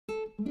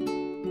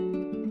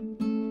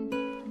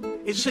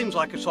It seems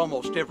like it's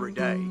almost every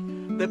day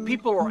that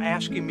people are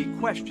asking me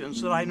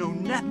questions that I know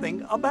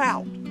nothing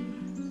about.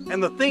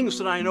 And the things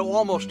that I know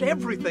almost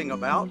everything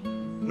about,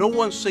 no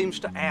one seems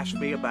to ask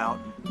me about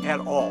at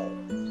all.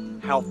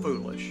 How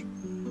foolish.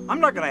 I'm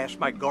not going to ask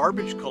my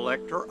garbage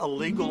collector a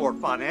legal or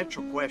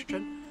financial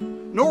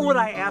question, nor would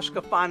I ask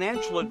a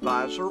financial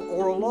advisor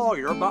or a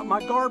lawyer about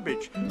my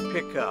garbage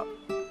pickup.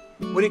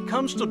 When it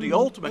comes to the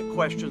ultimate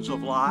questions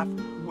of life,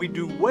 we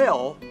do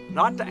well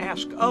not to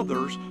ask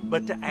others,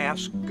 but to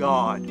ask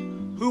God.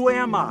 Who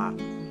am I?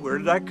 Where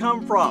did I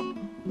come from?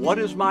 What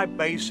is my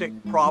basic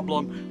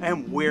problem?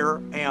 And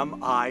where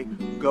am I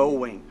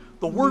going?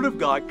 The Word of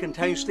God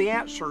contains the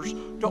answers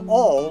to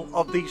all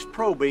of these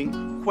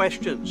probing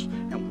questions.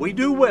 And we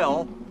do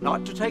well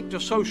not to take to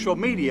social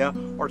media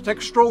or take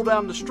a stroll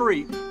down the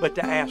street, but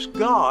to ask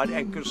God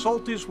and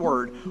consult His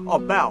Word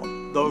about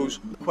those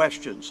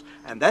questions.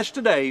 And that's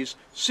today's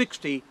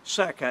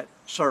 60-second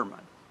sermon.